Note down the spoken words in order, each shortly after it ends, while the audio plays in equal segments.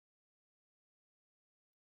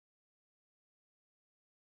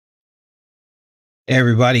Hey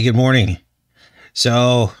everybody, good morning.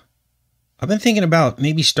 So, I've been thinking about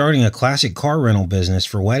maybe starting a classic car rental business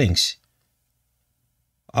for weddings.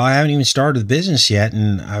 I haven't even started the business yet,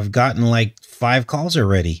 and I've gotten like 5 calls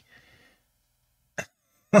already.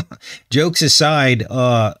 Jokes aside,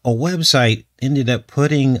 a website ended up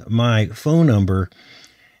putting my phone number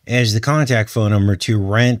as the contact phone number to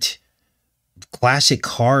rent classic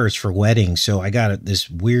cars for weddings. So I got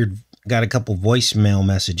got a couple voicemail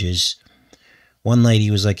messages. One lady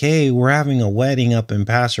was like, "Hey, we're having a wedding up in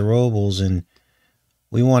Paso Robles, and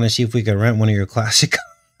we want to see if we could rent one of your classic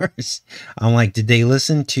cars." I'm like, did they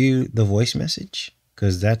listen to the voice message?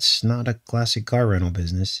 Because that's not a classic car rental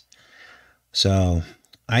business. So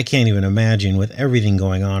I can't even imagine, with everything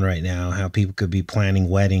going on right now, how people could be planning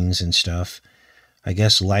weddings and stuff. I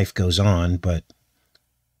guess life goes on, but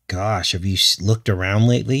gosh, have you looked around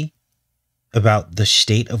lately about the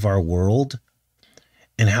state of our world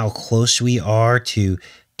and how close we are to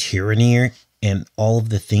tyranny and all of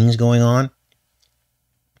the things going on?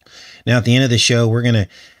 Now, at the end of the show, we're going to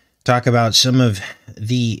talk about some of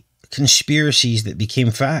the conspiracies that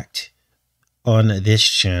became fact on this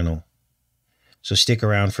channel. So stick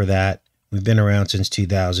around for that. We've been around since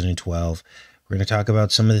 2012. We're going to talk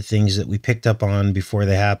about some of the things that we picked up on before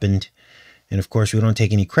they happened. And of course, we don't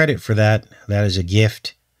take any credit for that. That is a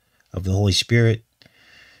gift of the Holy Spirit,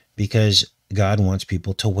 because God wants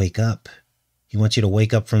people to wake up. He wants you to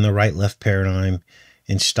wake up from the right-left paradigm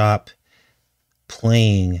and stop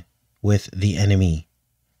playing with the enemy.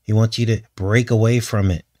 He wants you to break away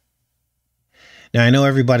from it. Now, I know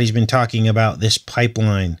everybody's been talking about this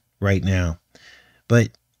pipeline right now, but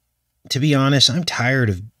to be honest, I'm tired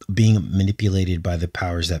of being manipulated by the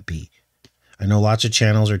powers that be. I know lots of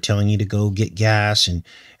channels are telling you to go get gas, and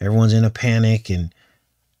everyone's in a panic, and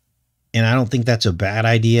I don't think that's a bad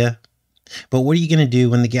idea. But what are you going to do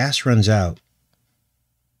when the gas runs out?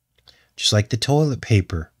 Just like the toilet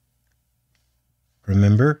paper.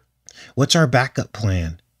 Remember? What's our backup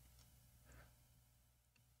plan?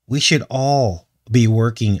 We should all be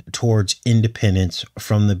working towards independence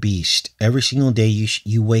from the beast. Every single day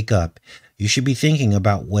you wake up, you should be thinking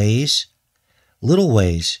about ways, little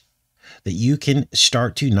ways, that you can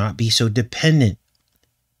start to not be so dependent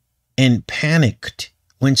and panicked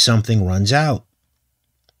when something runs out.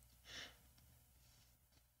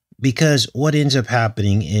 Because what ends up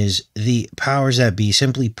happening is the powers that be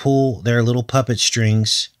simply pull their little puppet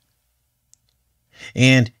strings,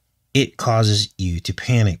 and it causes you to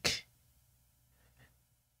panic.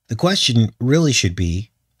 The question really should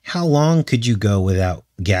be, how long could you go without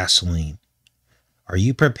gasoline? Are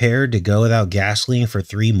you prepared to go without gasoline for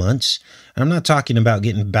 3 months? And I'm not talking about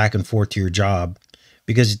getting back and forth to your job,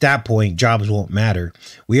 because at that point, jobs won't matter.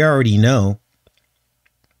 We already know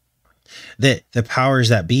that the powers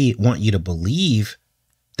that be want you to believe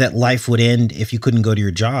that life would end if you couldn't go to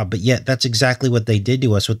your job, but yet that's exactly what they did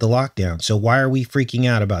to us with the lockdown. So why are we freaking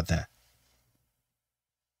out about that?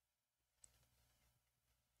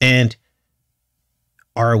 And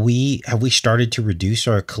have we started to reduce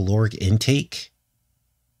our caloric intake?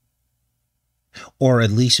 Or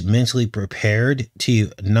at least mentally prepared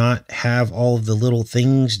to not have all of the little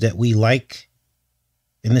things that we like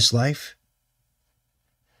in this life?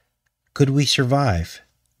 Could we survive?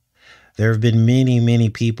 There have been many, many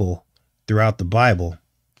people throughout the Bible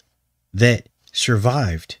that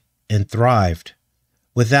survived and thrived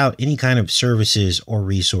without any kind of services or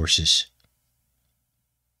resources.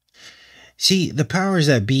 See, the powers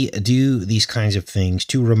that be do these kinds of things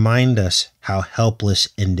to remind us how helpless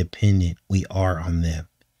and dependent we are on them.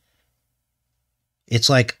 It's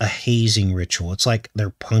like a hazing ritual. It's like they're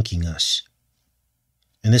punking us.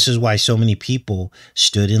 And this is why so many people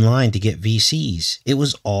stood in line to get VCs. It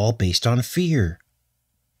was all based on fear.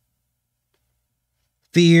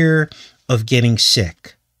 Fear of getting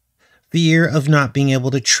sick. Fear of not being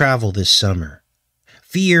able to travel this summer.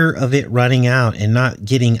 Fear of it running out and not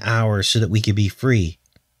getting ours so that we could be free.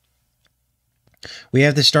 We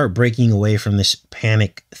have to start breaking away from this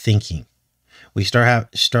panic thinking. We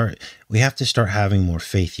have to start having more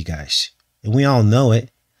faith, you guys. And we all know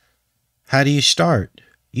it. How do you start?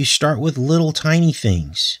 You start with little tiny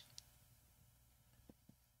things.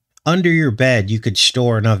 Under your bed, you could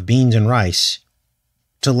store enough beans and rice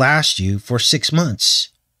to last you for 6 months.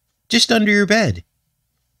 Just under your bed.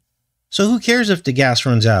 So who cares if the gas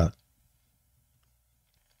runs out?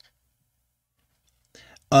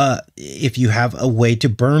 If you have a way to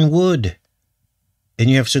burn wood, and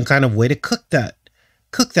you have some kind of way to cook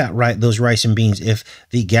those rice and beans if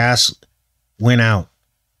the gas went out.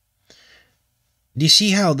 Do you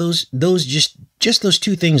see how those just those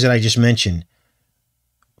two things that I just mentioned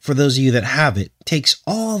for those of you that have it, takes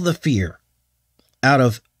all the fear out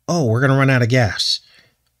of, oh, we're going to run out of gas.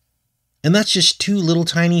 And that's just two little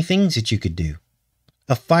tiny things that you could do.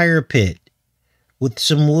 A fire pit with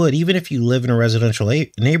some wood, even if you live in a residential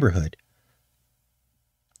neighborhood.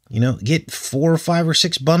 You know, get 4 or 5 or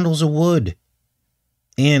 6 bundles of wood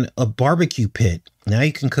and a barbecue pit. Now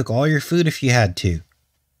you can cook all your food if you had to.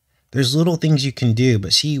 There's little things you can do,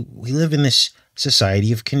 but see, we live in this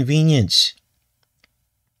society of convenience.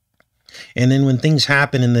 And then when things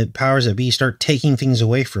happen and the powers that be start taking things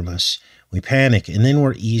away from us, we panic, and then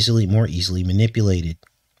we're more easily manipulated.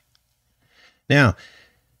 Now,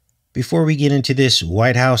 before we get into this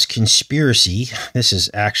White House conspiracy, this is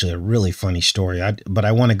actually a really funny story, but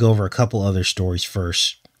I want to go over a couple other stories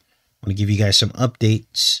first. I want to give you guys some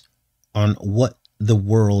updates on what the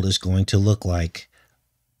world is going to look like.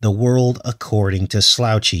 The world according to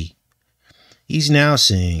Slouchy. He's now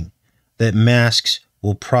saying that masks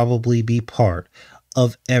will probably be part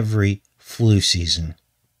of every flu season.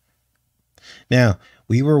 Now,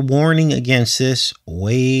 we were warning against this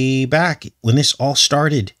way back when this all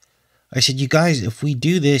started. I said, you guys, if we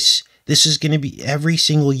do this, this is going to be every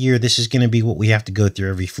single year. This is going to be what we have to go through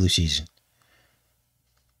every flu season.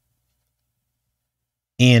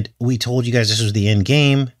 And we told you guys this was the end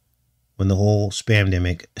game when the whole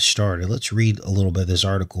spamdemic started. Let's read a little bit of this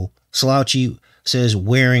article. Slouchy says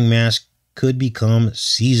wearing masks could become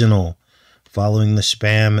seasonal following the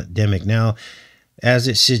spamdemic. Now, as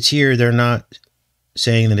it sits here, they're not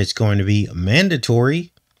saying that it's going to be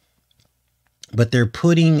mandatory, but they're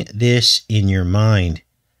putting this in your mind.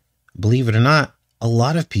 Believe it or not, a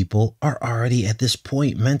lot of people are already at this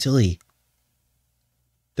point mentally.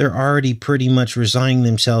 They're already pretty much resigning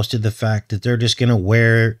themselves to the fact that they're just going to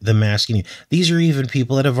wear the mask. These are even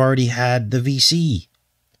people that have already had the VC.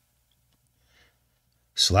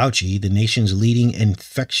 Slouchy, the nation's leading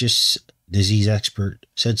infectious disease expert,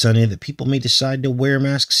 said Sunday that people may decide to wear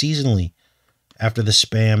masks seasonally after the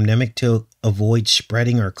spamdemic to avoid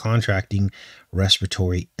spreading or contracting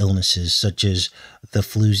respiratory illnesses such as the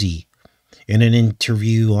Floosy. In an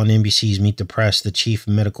interview on NBC's Meet the Press, the chief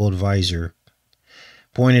medical advisor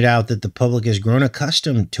pointed out that the public has grown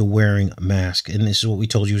accustomed to wearing a mask, and this is what we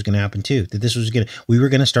told you was going to happen too. That we were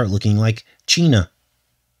going to start looking like China.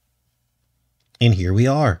 And here we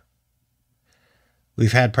are.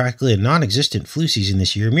 We've had practically a non-existent flu season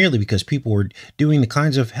this year merely because people were doing the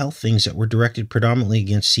kinds of health things that were directed predominantly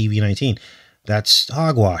against CV-19. That's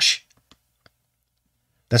hogwash.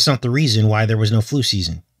 That's not the reason why there was no flu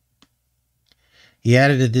season. He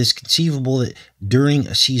added that it is conceivable that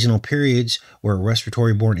during seasonal periods where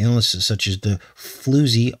respiratory-borne illnesses such as the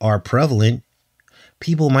Floosy are prevalent,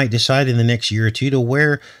 people might decide in the next year or two to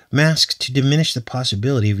wear masks to diminish the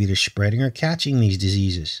possibility of either spreading or catching these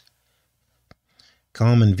diseases.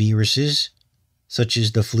 Common viruses, such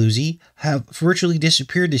as the Floosy, have virtually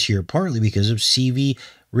disappeared this year, partly because of CV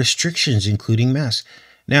restrictions, including masks.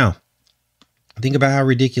 Now, think about how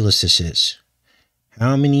ridiculous this is.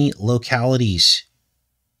 How many localities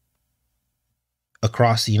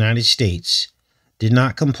across the United States did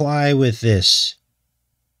not comply with this?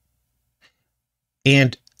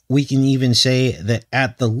 And we can even say that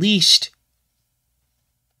at the least,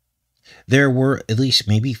 there were at least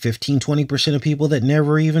maybe 15-20% of people that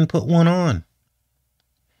never even put one on.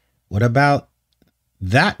 What about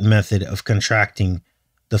that method of contracting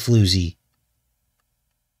the Floosy?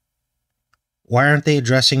 Why aren't they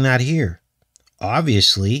addressing that here?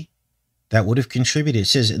 Obviously, that would have contributed. It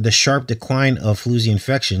says the sharp decline of Floosy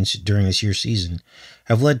infections during this year's season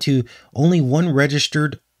have led to only one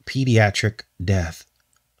registered pediatric death.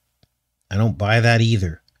 I don't buy that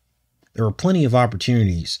either. There were plenty of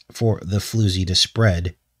opportunities for the Floosy to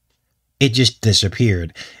spread. It just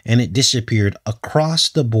disappeared, and it disappeared across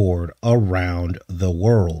the board around the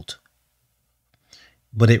world.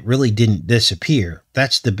 But it really didn't disappear.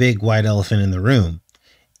 That's the big white elephant in the room,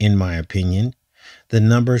 in my opinion. The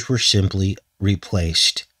numbers were simply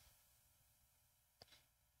replaced.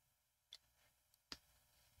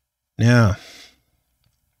 Now,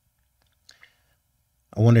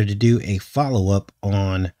 I wanted to do a follow-up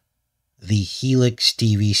on the Helix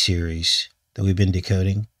TV series that we've been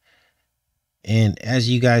decoding. And as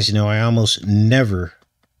you guys know, I almost never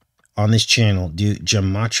on this channel do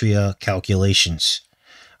gematria calculations.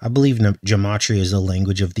 I believe gematria is the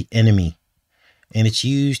language of the enemy, and it's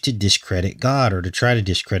used to discredit God or to try to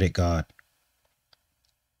discredit God.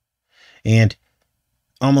 And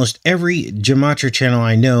almost every gematria channel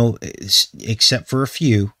I know, except for a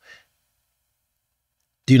few,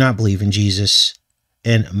 do not believe in Jesus,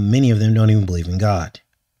 and many of them don't even believe in God.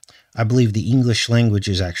 I believe the English language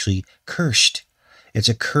is actually cursed. It's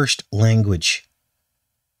a cursed language.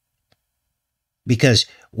 Because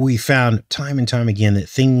we found time and time again that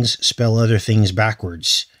things spell other things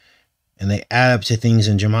backwards. And they add up to things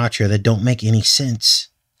in gematria that don't make any sense.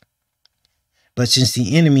 But since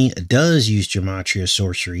the enemy does use gematria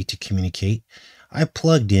sorcery to communicate, I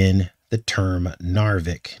plugged in the term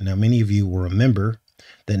Narvik. Now, many of you will remember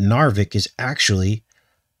that Narvik is actually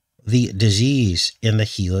the disease in the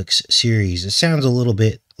Helix series. It sounds a little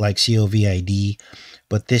bit like COVID,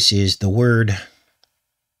 but this is the word.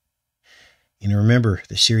 And remember,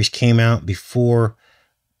 the series came out before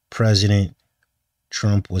President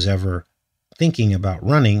Trump was ever thinking about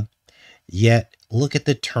running, yet look at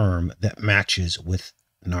the term that matches with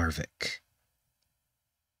Narvik.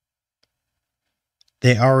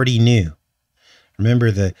 They already knew.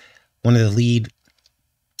 Remember, one of the lead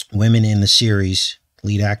women in the series,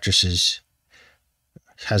 lead actresses,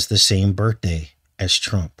 has the same birthday as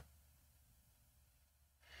Trump.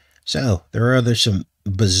 So there are some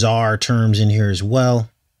bizarre terms in here as well.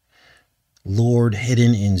 Lord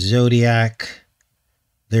hidden in Zodiac.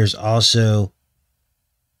 There's also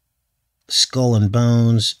Skull and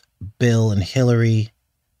Bones, Bill and Hillary,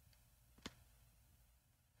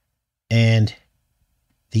 and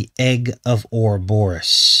the Egg of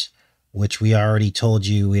Ouroboros, which we already told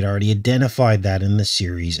you, we'd already identified that in the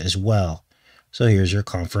series as well. So here's your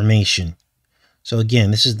confirmation. So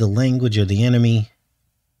again, this is the language of the enemy.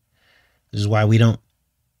 This is why we don't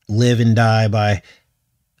live and die by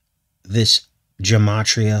this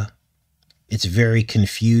gematria. It's very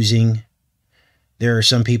confusing. There are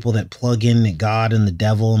some people that plug in God and the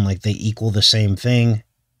devil and like they equal the same thing.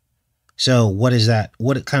 So what is that?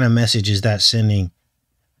 What kind of message is that sending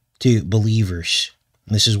to believers?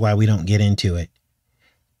 This is why we don't get into it.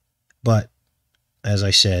 But as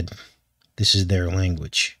I said, this is their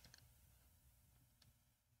language.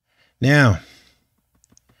 Now,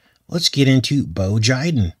 let's get into Bo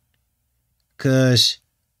Jiden. Because,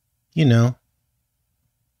 you know,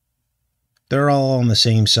 they're all on the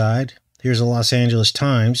same side. Here's the Los Angeles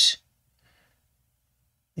Times.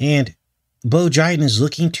 And Bo Jiden is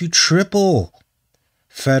looking to triple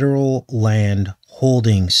federal land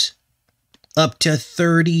holdings up to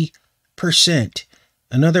 30%.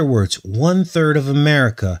 In other words, 1/3 of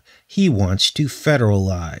America he wants to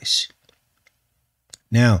federalize.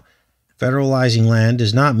 Now, federalizing land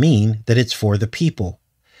does not mean that it's for the people.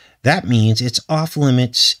 That means it's off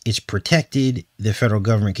limits, it's protected, the federal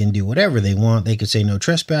government can do whatever they want. They can say no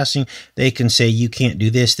trespassing, they can say you can't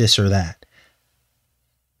do this, this, or that.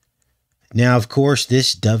 Now, of course,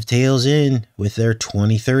 this dovetails in with their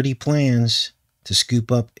 2030 plans to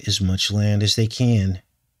scoop up as much land as they can.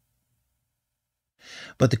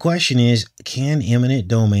 But the question is, can eminent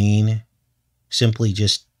domain simply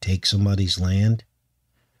just take somebody's land?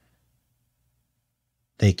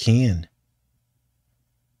 They can.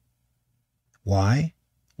 Why?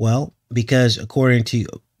 Well, because according to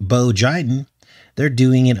Bo Jiden, they're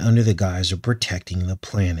doing it under the guise of protecting the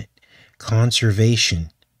planet.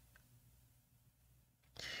 Conservation.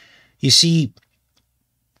 You see,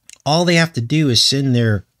 all they have to do is send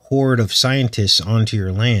their horde of scientists onto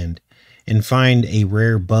your land and find a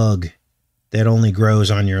rare bug that only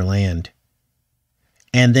grows on your land.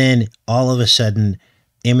 And then all of a sudden,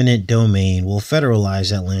 eminent domain will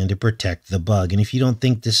federalize that land to protect the bug. And if you don't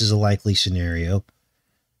think this is a likely scenario,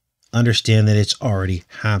 understand that it's already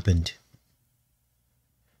happened.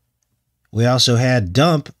 We also had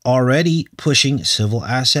Dump already pushing civil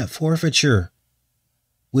asset forfeiture,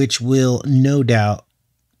 which will no doubt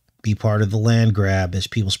be part of the land grab as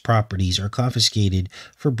people's properties are confiscated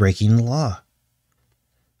for breaking the law.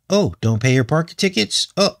 Oh, don't pay your parking tickets?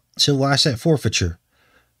 Oh, civil asset forfeiture.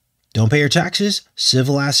 Don't pay your taxes?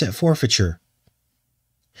 Civil asset forfeiture.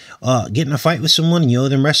 Get in a fight with someone and you owe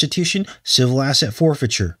them restitution? Civil asset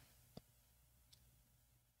forfeiture.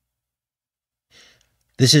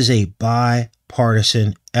 This is a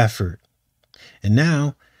bipartisan effort. And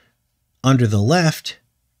now, under the left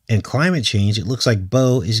and climate change, it looks like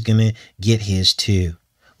Bo is going to get his too.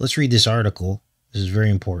 Let's read this article. This is very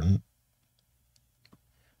important.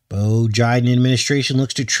 Bo Jiden administration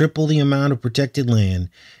looks to triple the amount of protected land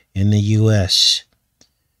in the U.S.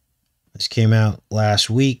 This came out last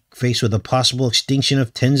week, faced with a possible extinction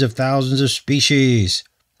of tens of thousands of species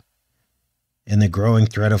and the growing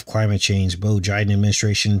threat of climate change. Bo Jiden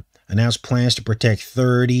administration announced plans to protect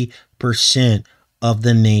 30% of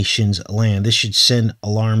the nation's land. This should send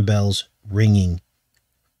alarm bells ringing.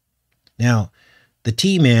 Now, the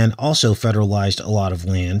T-Man also federalized a lot of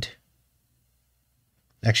land.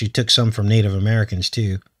 Actually took some from Native Americans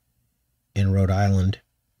too in Rhode Island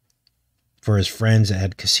for his friends that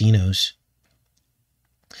had casinos.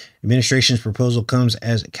 Administration's proposal comes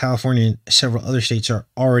as California and several other states are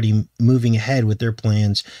already moving ahead with their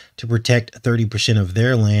plans to protect 30% of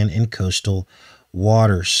their land and coastal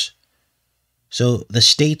waters. So the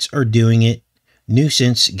states are doing it.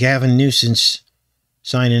 Gavin Newsom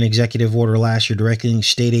signed an executive order last year directing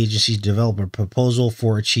state agencies to develop a proposal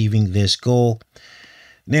for achieving this goal.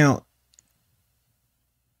 Now,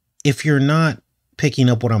 if you're not picking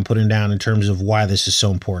up what I'm putting down in terms of why this is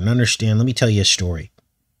so important, understand, let me tell you a story.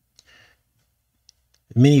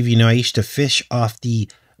 Many of you know I used to fish off the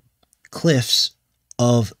cliffs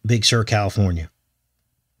of Big Sur, California.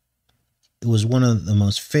 It was one of the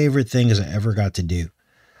most favorite things I ever got to do.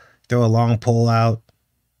 Throw a long pole out,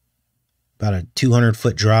 about a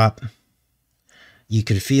 200-foot drop. You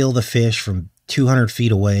could feel the fish from 200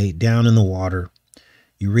 feet away down in the water.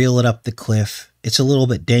 You reel it up the cliff. It's a little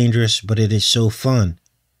bit dangerous, but it is so fun.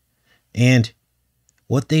 And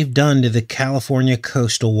what they've done to the California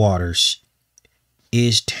coastal waters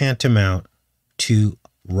is tantamount to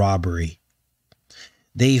robbery.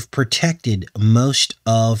 They've protected most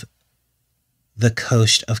of the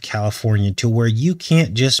coast of California to where you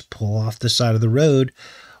can't just pull off the side of the road,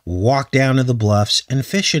 walk down to the bluffs, and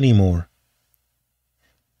fish anymore.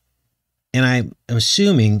 And I'm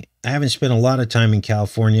assuming, I haven't spent a lot of time in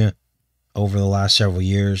California over the last several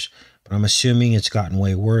years, but I'm assuming it's gotten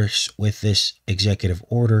way worse with this executive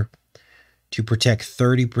order to protect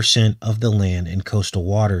 30% of the land and coastal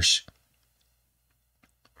waters.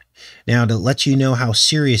 Now, to let you know how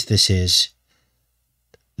serious this is,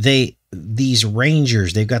 these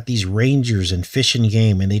rangers, they've got these rangers in Fish and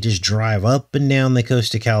Game, and they just drive up and down the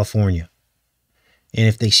coast of California. And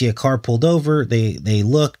if they see a car pulled over, they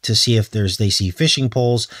look to see if they see fishing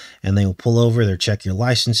poles, and they will pull over, they'll check your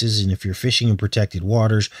licenses, and if you're fishing in protected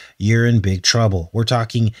waters, you're in big trouble. We're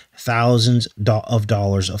talking thousands of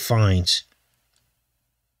dollars of fines.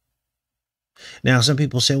 Now, some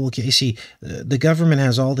people say, well, Casey, the government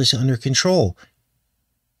has all this under control.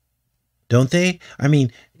 Don't they? I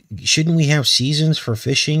mean, shouldn't we have seasons for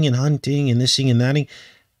fishing and hunting and this thing and that?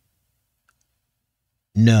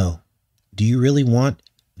 No. Do you really want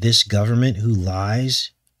this government who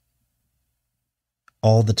lies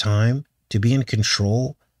all the time to be in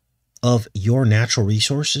control of your natural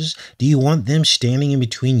resources? Do you want them standing in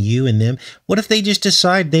between you and them? What if they just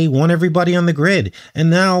decide they want everybody on the grid, and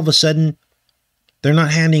now all of a sudden they're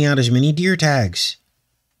not handing out as many deer tags?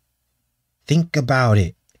 Think about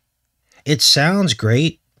it. It sounds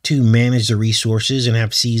great to manage the resources and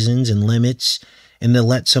have seasons and limits and to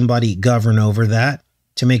let somebody govern over that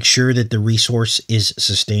to make sure that the resource is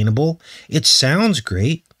sustainable. It sounds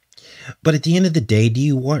great, but at the end of the day, do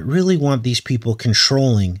you really want these people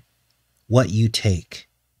controlling what you take?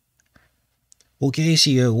 Well,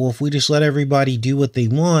 Casey, if we just let everybody do what they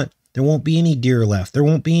want, there won't be any deer left. There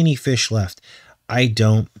won't be any fish left. I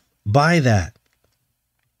don't buy that.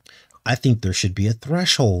 I think there should be a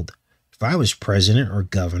threshold. If I was president or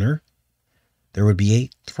governor, there would be a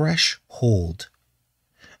threshold.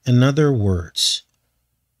 In other words,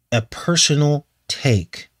 a personal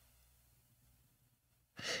take.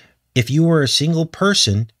 If you were a single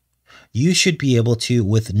person, you should be able to,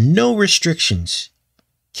 with no restrictions,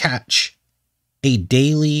 catch a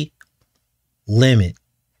daily limit.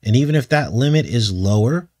 And even if that limit is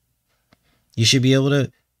lower, you should be able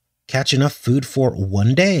to catch enough food for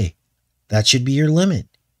one day. That should be your limit,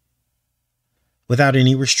 without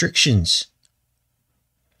any restrictions.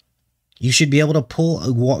 You should be able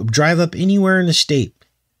to drive up anywhere in the state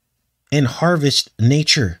and harvest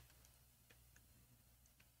nature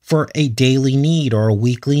for a daily need or a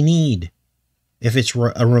weekly need. If it's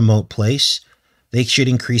a remote place, they should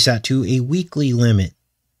increase that to a weekly limit.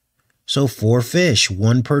 So 4 fish,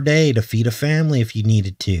 1 per day to feed a family if you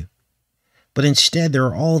needed to. But instead, there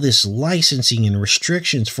are all this licensing and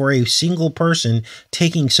restrictions for a single person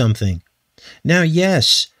taking something. Now,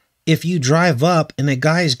 yes, if you drive up and a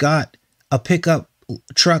guy's got a pickup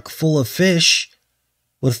truck full of fish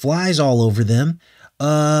with flies all over them,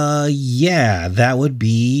 yeah, that would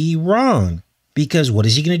be wrong. Because what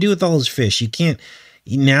is he going to do with all his fish? You can't.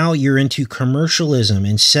 Now you're into commercialism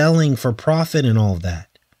and selling for profit and all of that.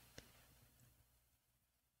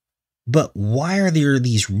 But why are there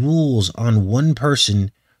these rules on one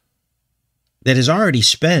person that has already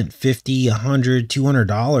spent $50, $100,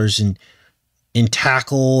 $200 in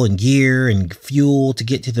tackle and gear and fuel to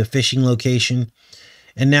get to the fishing location?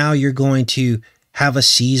 And now you're going to have a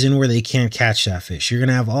season where they can't catch that fish. You're going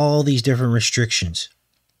to have all these different restrictions.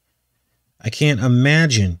 I can't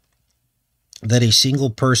imagine that a single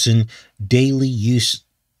person daily use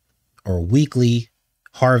or weekly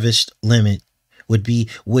harvest limit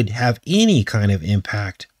would have any kind of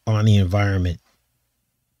impact on the environment.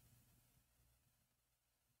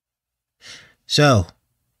 So,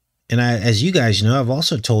 and as you guys know, I've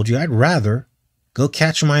also told you I'd rather go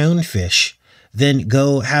catch my own fish than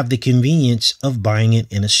go have the convenience of buying it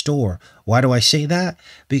in a store. Why do I say that?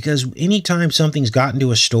 Because anytime something's gotten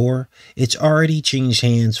to a store, it's already changed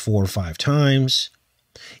hands 4 or 5 times.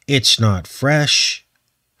 It's not fresh.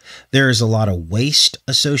 There is a lot of waste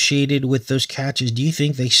associated with those catches. Do you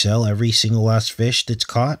think they sell every single last fish that's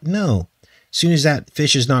caught? No. As soon as that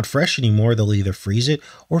fish is not fresh anymore, they'll either freeze it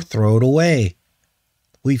or throw it away.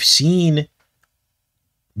 We've seen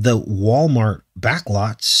the Walmart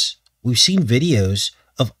backlots. We've seen videos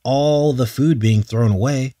of all the food being thrown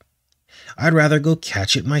away. I'd rather go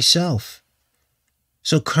catch it myself.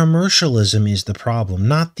 So commercialism is the problem,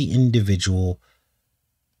 not the individual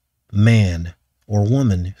man or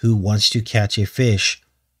woman who wants to catch a fish.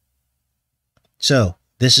 So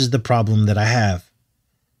this is the problem that I have.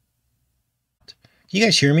 Can you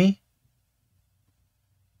guys hear me?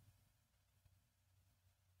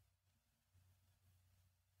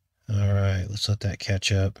 All right, let's let that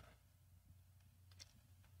catch up.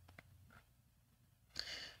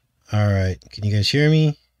 All right, can you guys hear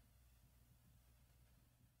me?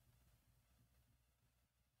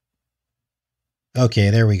 Okay,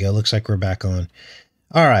 there we go. Looks like we're back on.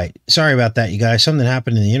 All right, sorry about that, you guys. Something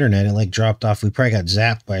happened in the internet. It like dropped off. We probably got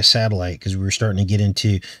zapped by a satellite because we were starting to get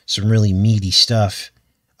into some really meaty stuff.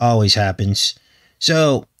 Always happens.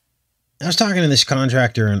 So I was talking to this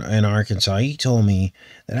contractor in Arkansas. He told me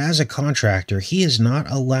that as a contractor, he is not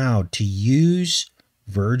allowed to use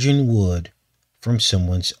virgin wood from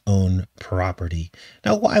someone's own property.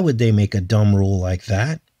 Now, why would they make a dumb rule like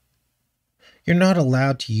that? You're not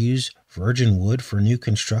allowed to use virgin wood for new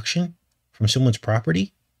construction from someone's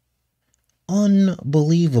property?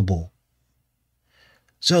 Unbelievable.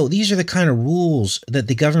 So these are the kind of rules that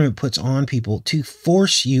the government puts on people to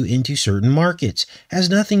force you into certain markets. Has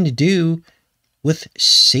nothing to do with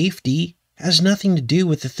safety, has nothing to do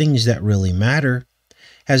with the things that really matter,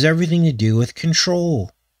 has everything to do with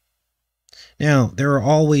control. Now, there are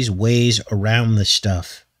always ways around this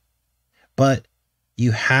stuff, but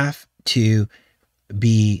you have to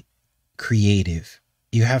be creative.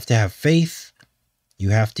 You have to have faith.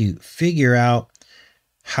 You have to figure out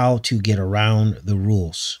how to get around the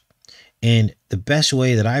rules. And the best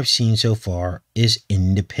way that I've seen so far is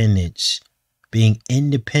independence, being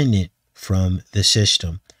independent from the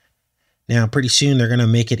system. Now, pretty soon they're going to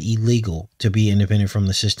make it illegal to be independent from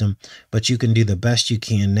the system, but you can do the best you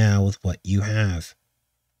can now with what you have.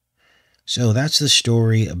 So that's the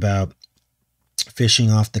story about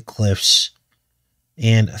fishing off the cliffs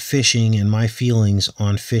and fishing and my feelings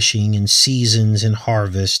on fishing and seasons and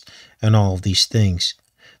harvest and all of these things.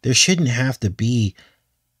 There shouldn't have to be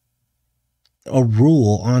a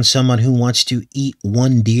rule on someone who wants to eat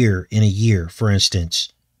 1 deer in a year, for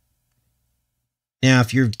instance. Now,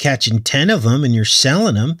 if you're catching 10 of them and you're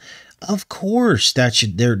selling them, of course there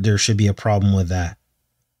should be a problem with that.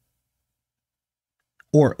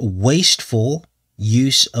 Or wasteful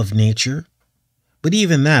use of nature. But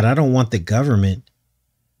even that, I don't want the government,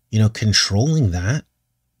 controlling that.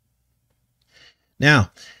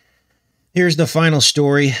 Now, here's the final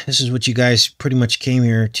story. This is what you guys pretty much came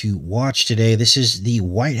here to watch today. This is the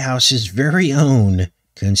White House's very own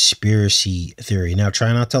conspiracy theory. Now,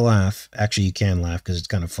 try not to laugh. Actually, you can laugh because it's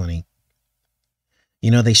kind of funny.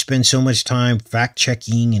 They spend so much time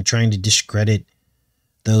fact-checking and trying to discredit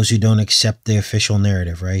those who don't accept the official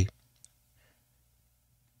narrative, right?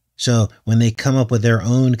 So when they come up with their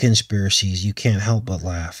own conspiracies, you can't help but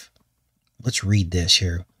laugh. Let's read this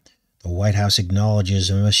here. The White House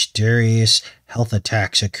acknowledges a mysterious health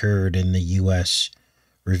attacks occurred in the U.S.,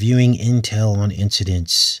 reviewing intel on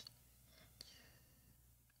incidents.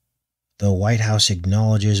 The White House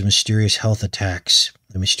acknowledges mysterious health attacks.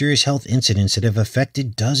 The mysterious health incidents that have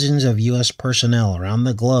affected dozens of U.S. personnel around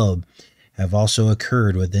the globe have also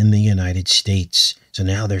occurred within the United States. So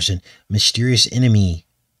now there's a mysterious enemy.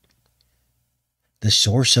 The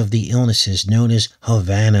source of the illness is known as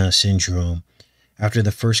Havana syndrome, after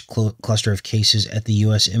the first cluster of cases at the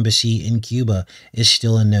U.S. Embassy in Cuba is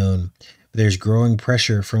still unknown. There's growing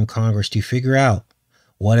pressure from Congress to figure out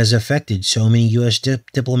what has affected so many U.S.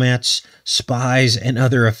 diplomats, spies, and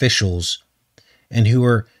other officials, and who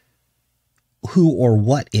or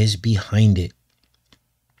what is behind it.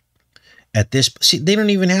 They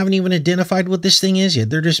haven't even identified what this thing is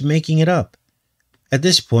yet. They're just making it up. At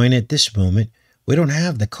this moment, we don't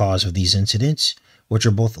have the cause of these incidents, which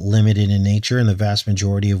are both limited in nature and the vast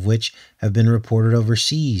majority of which have been reported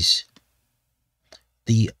overseas.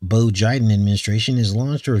 the Biden administration has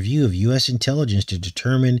launched a review of U.S. intelligence to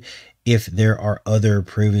determine if there are other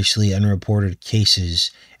previously unreported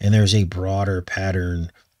cases, and there's a broader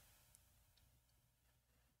pattern.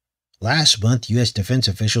 Last month, U.S. defense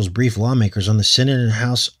officials briefed lawmakers on the Senate and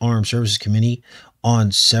House Armed Services Committee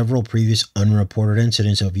on several previous unreported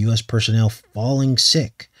incidents of U.S. personnel falling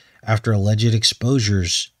sick after alleged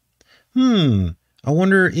exposures. I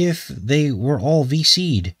wonder if they were all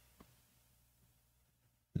VC'd.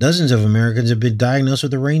 Dozens of Americans have been diagnosed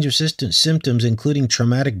with a range of symptoms, including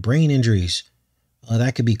traumatic brain injuries.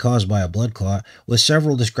 That could be caused by a blood clot, with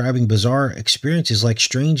several describing bizarre experiences like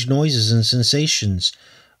strange noises and sensations.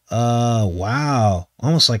 Wow.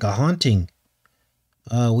 Almost like a haunting.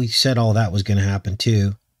 We said all that was going to happen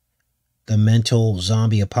too. The mental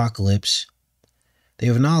zombie apocalypse. They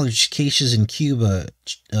have acknowledged cases in Cuba,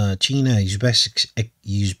 China,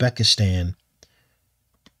 Uzbekistan.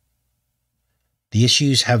 The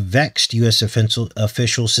issues have vexed U.S.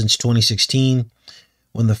 officials since 2016,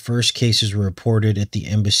 when the first cases were reported at the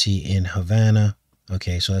embassy in Havana.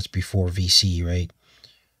 Okay, so that's before VC, right?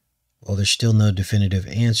 Well, there's still no definitive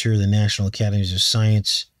answer. The National Academies of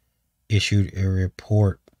Science issued a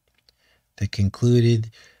report that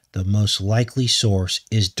concluded the most likely source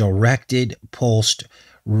is directed pulsed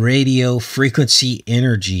radio frequency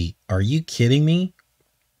energy. Are you kidding me?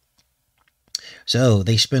 So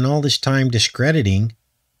they spend all this time discrediting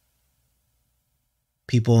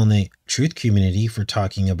people in the truth community for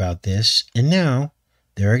talking about this, and now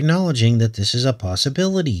they're acknowledging that this is a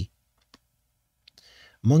possibility.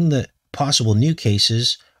 Among the possible new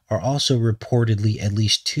cases are also reportedly at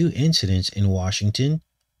least 2 incidents in Washington.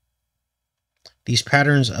 These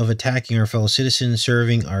patterns of attacking our fellow citizens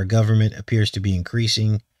serving our government appears to be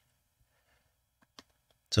increasing.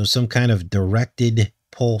 So some kind of directed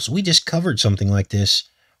pulse. We just covered something like this.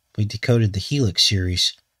 We decoded the Helix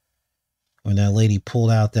series when that lady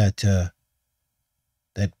pulled out that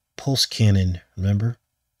pulse cannon, remember?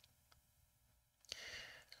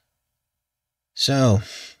 So,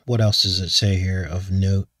 what else does it say here of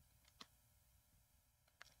note?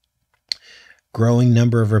 Growing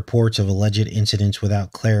number of reports of alleged incidents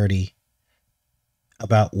without clarity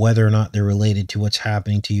about whether or not they're related to what's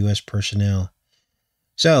happening to U.S. personnel.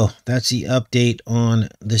 So, that's the update on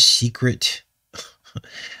the secret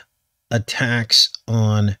attacks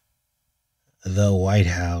on the White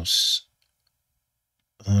House.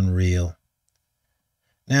 Unreal.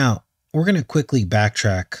 Now, we're going to quickly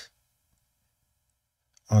backtrack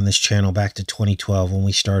on this channel back to 2012 when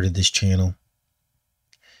we started this channel.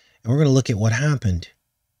 And we're going to look at what happened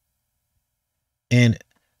and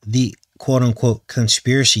the quote-unquote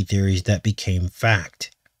conspiracy theories that became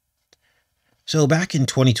fact. So back in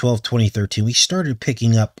 2012, 2013, we started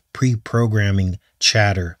picking up pre-programming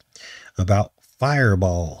chatter about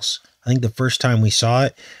fireballs. I think the first time we saw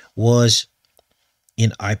it was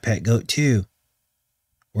in iPet Goat 2,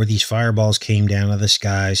 where these fireballs came down out of the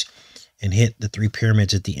skies and hit the 3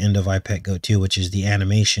 pyramids at the end of iPet Goat 2, which is the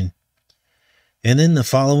animation. And then the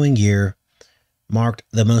following year marked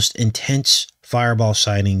the most intense fireball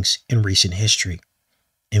sightings in recent history.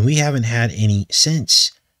 And we haven't had any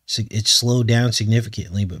since. So it's slowed down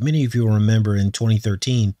significantly, but many of you will remember in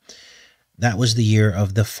 2013, that was the year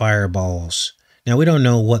of the fireballs. Now, we don't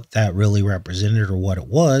know what that really represented or what it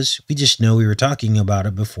was. We just know we were talking about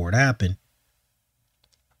it before it happened.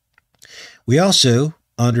 We also,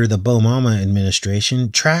 under the Obama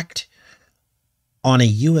administration, tracked on a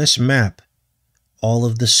U.S. map all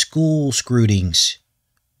of the school scrootings.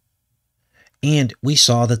 And we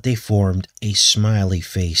saw that they formed a smiley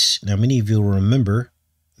face. Now, many of you will remember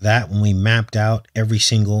that when we mapped out every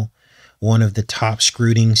single one of the top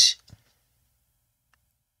scrootings.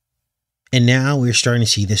 And now we're starting to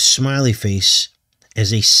see this smiley face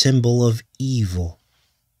as a symbol of evil.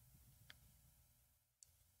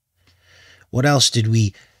 What else did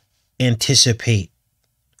we anticipate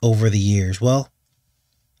over the years? Well,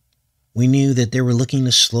 we knew that they were looking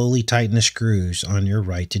to slowly tighten the screws on your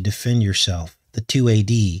right to defend yourself, the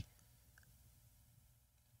 2AD.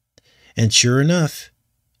 And sure enough,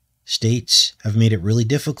 states have made it really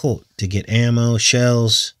difficult to get ammo,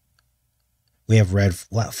 shells. We have red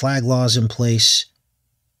flag laws in place.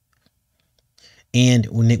 And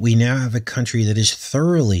we now have a country that is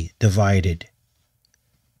thoroughly divided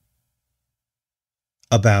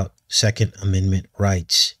about Second Amendment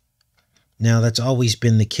rights. Now, that's always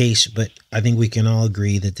been the case, but I think we can all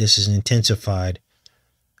agree that this has intensified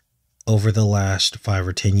over the last 5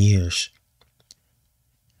 or 10 years.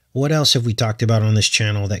 What else have we talked about on this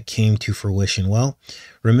channel that came to fruition? Well,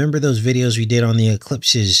 remember those videos we did on the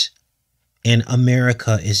eclipses and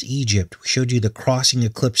America is Egypt. We showed you the crossing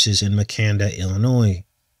eclipses in Makanda, Illinois.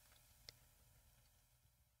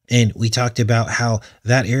 And we talked about how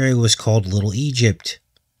that area was called Little Egypt.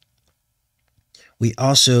 We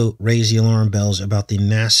also raised the alarm bells about the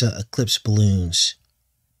NASA eclipse balloons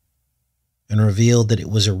and revealed that it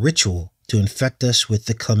was a ritual to infect us with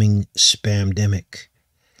the coming spamdemic.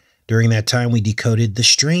 During that time, we decoded the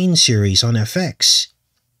Strain series on FX.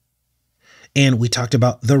 And we talked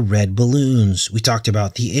about the red balloons. We talked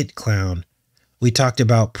about the It Clown. We talked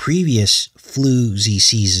about previous Floosy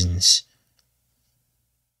seasons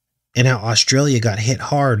and how Australia got hit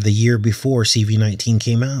hard the year before CV-19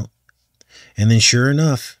 came out. And then sure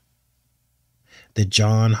enough, the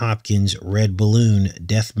John Hopkins red balloon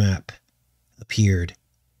death map appeared.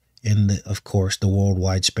 And of course, the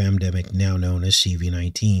worldwide spamdemic, now known as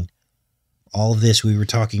CV-19. All of this we were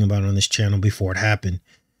talking about on this channel before it happened.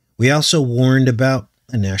 We also warned about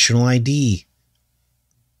a national ID,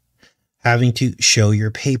 having to show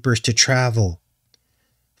your papers to travel,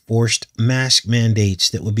 forced mask mandates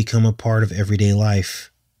that would become a part of everyday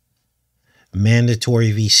life,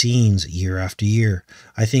 mandatory vaccines year after year.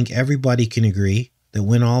 I think everybody can agree that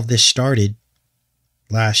when all of this started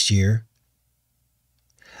last year,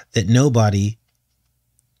 that nobody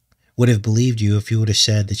would have believed you if you would have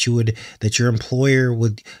said that your employer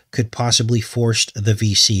could possibly force the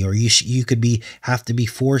VC, or you could have to be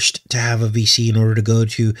forced to have a VC in order to go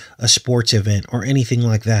to a sports event or anything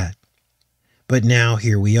like that. But now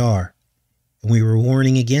here we are, and we were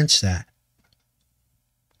warning against that.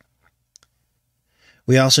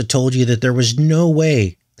 We also told you that there was no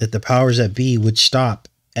way that the powers that be would stop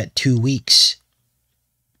at 2 weeks.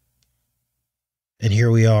 And here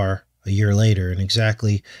we are a year later, and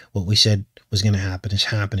exactly what we said was going to happen is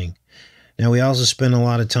happening. Now, we also spent a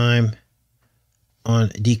lot of time on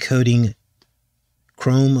decoding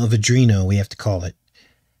Chrome of Adreno, we have to call it,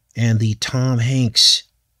 and the Tom Hanks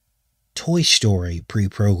Toy Story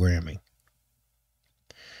pre-programming.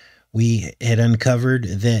 We had uncovered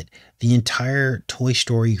that the entire Toy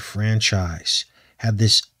Story franchise had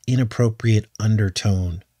this inappropriate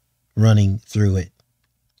undertone running through it,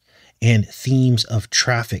 and themes of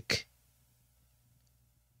traffic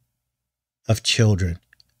of children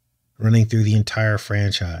running through the entire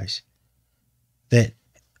franchise. That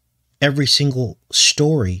every single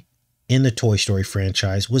story in the Toy Story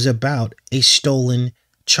franchise was about a stolen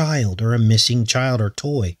child or a missing child or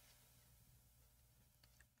toy.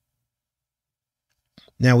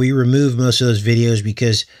 Now, we removed most of those videos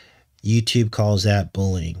because YouTube calls that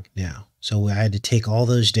bullying now. So I had to take all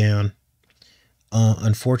those down.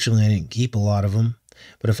 Unfortunately, I didn't keep a lot of them.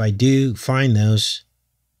 But if I do find those,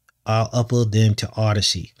 I'll upload them to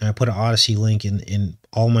Odyssey. And I put an Odyssey link in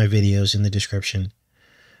all my videos in the description.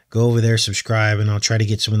 Go over there, subscribe, and I'll try to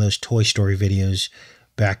get some of those Toy Story videos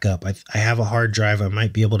back up. I have a hard drive. I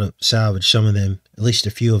might be able to salvage some of them, at least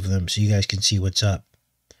a few of them, so you guys can see what's up.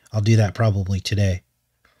 I'll do that probably today.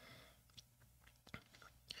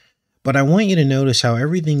 But I want you to notice how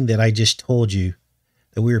everything that I just told you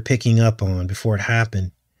that we were picking up on before it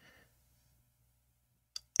happened,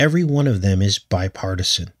 every one of them is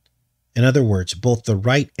bipartisan. In other words, both the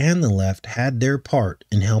right and the left had their part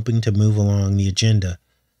in helping to move along the agenda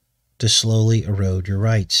to slowly erode your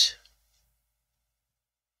rights.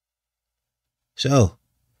 So,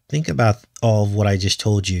 think about all of what I just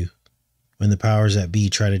told you when the powers that be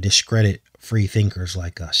try to discredit free thinkers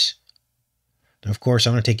like us. Now, of course,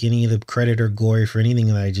 I don't take any of the credit or glory for anything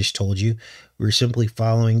that I just told you. We're simply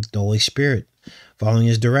following the Holy Spirit, following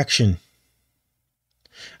His direction.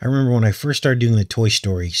 I remember when I first started doing the Toy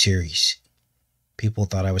Story series, people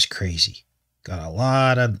thought I was crazy. Got a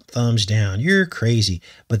lot of thumbs down. You're crazy.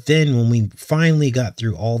 But then when we finally got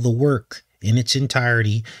through all the work in its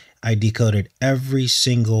entirety, I decoded every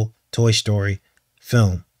single Toy Story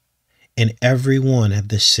film. And every one had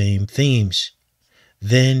the same themes.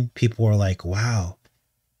 Then people were like, wow,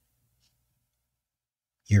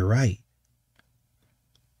 you're right.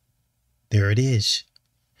 There it is.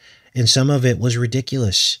 And some of it was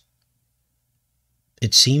ridiculous.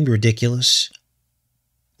 It seemed ridiculous,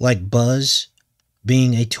 like Buzz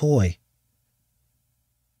being a toy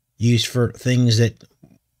used for things that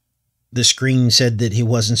the screen said that he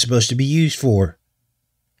wasn't supposed to be used for.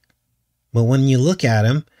 But when you look at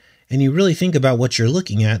him and you really think about what you're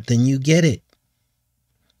looking at, then you get it.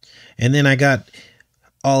 And then I got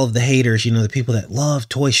all of the haters, you know, the people that love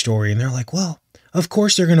Toy Story, and they're like, well, of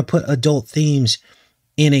course they're going to put adult themes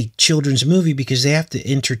in a children's movie because they have to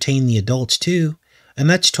entertain the adults too. And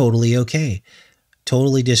that's totally okay.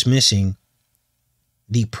 Totally dismissing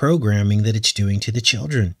the programming that it's doing to the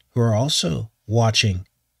children who are also watching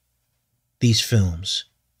these films.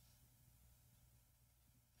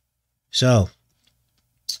 So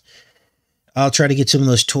I'll try to get some of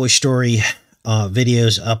those Toy Story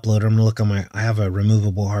videos uploaded. I'm gonna look on I have a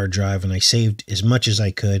removable hard drive, and I saved as much as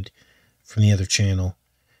I could from the other channel.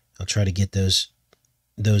 I'll try to get those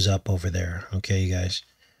up over there. Okay, you guys.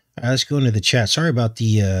 All right, let's go into the chat. Sorry about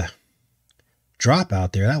the drop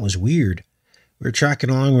out there. That was weird. We were tracking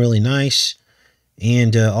along really nice,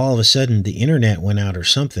 and all of a sudden the internet went out or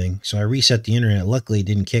something. So I reset the internet. Luckily, it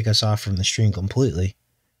didn't kick us off from the stream completely.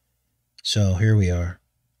 So here we are.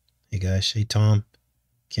 Hey guys. Hey Tom,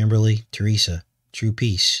 Kimberly, Teresa, True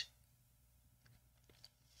Peace,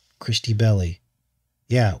 Christy Belly.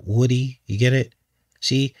 Yeah, Woody. You get it?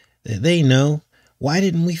 See, they know. Why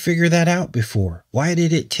didn't we figure that out before? Why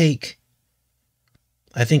did it take...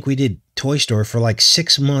 I think we did Toy Story for like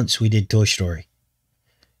 6 months. We did Toy Story.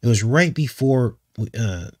 It was right before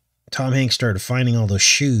Tom Hanks started finding all those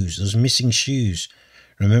shoes, those missing shoes.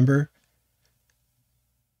 Remember?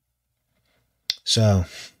 So,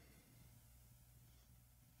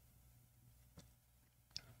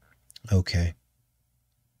 okay.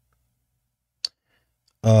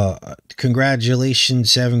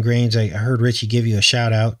 Congratulations, 7 Grains. I heard Richie give you a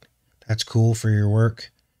shout out. That's cool for your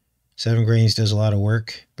work. 7 Grains does a lot of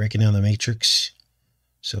work breaking down the matrix.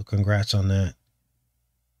 So congrats on that.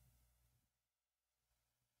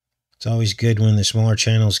 It's always good when the smaller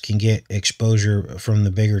channels can get exposure from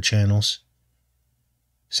the bigger channels.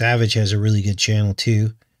 Savage has a really good channel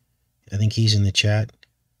too. I think he's in the chat.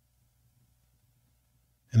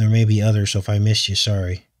 And there may be others, so if I missed you,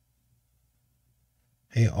 sorry.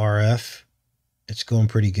 Hey, RF. It's going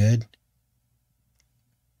pretty good.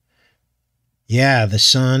 Yeah, his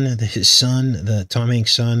son, the Tom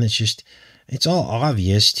Hanks' son, it's all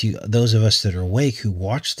obvious to those of us that are awake who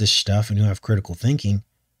watch this stuff and who have critical thinking.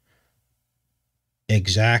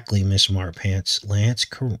 Exactly, Miss Smart Pants. Lance,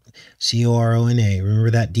 C-O-R-O-N-A. Remember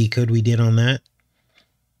that decode we did on that?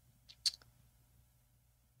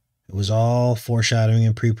 It was all foreshadowing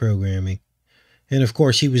and pre-programming. And of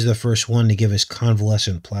course, he was the first one to give us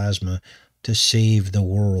convalescent plasma to save the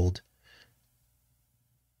world.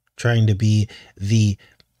 Trying to be the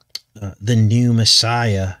new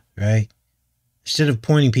Messiah, right? Instead of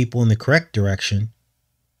pointing people in the correct direction.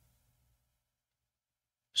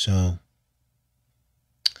 So,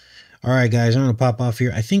 all right, guys, I'm going to pop off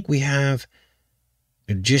here. I think we have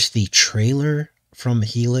just the trailer from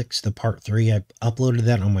Helix, the part 3. I uploaded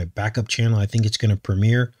that on my backup channel. I think it's going to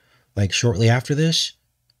premiere like shortly after this.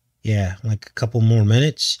 Yeah, like a couple more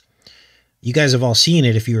minutes. You guys have all seen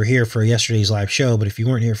it if you were here for yesterday's live show, but if you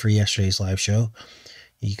weren't here for yesterday's live show,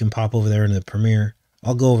 you can pop over there into the premiere.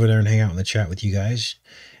 I'll go over there and hang out in the chat with you guys.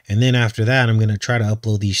 And then after that, I'm going to try to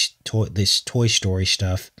upload this Toy Story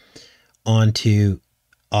stuff onto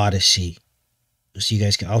Odyssey. So you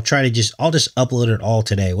guys can, I'll just upload it all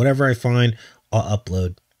today. Whatever I find, I'll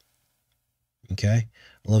upload. Okay?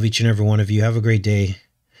 I love each and every one of you. Have a great day.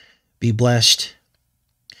 Be blessed.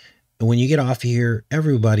 And when you get off here,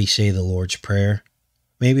 everybody say the Lord's Prayer.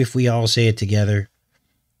 Maybe if we all say it together,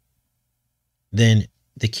 then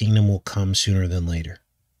the kingdom will come sooner than later.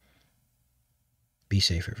 Be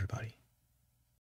safe, everybody.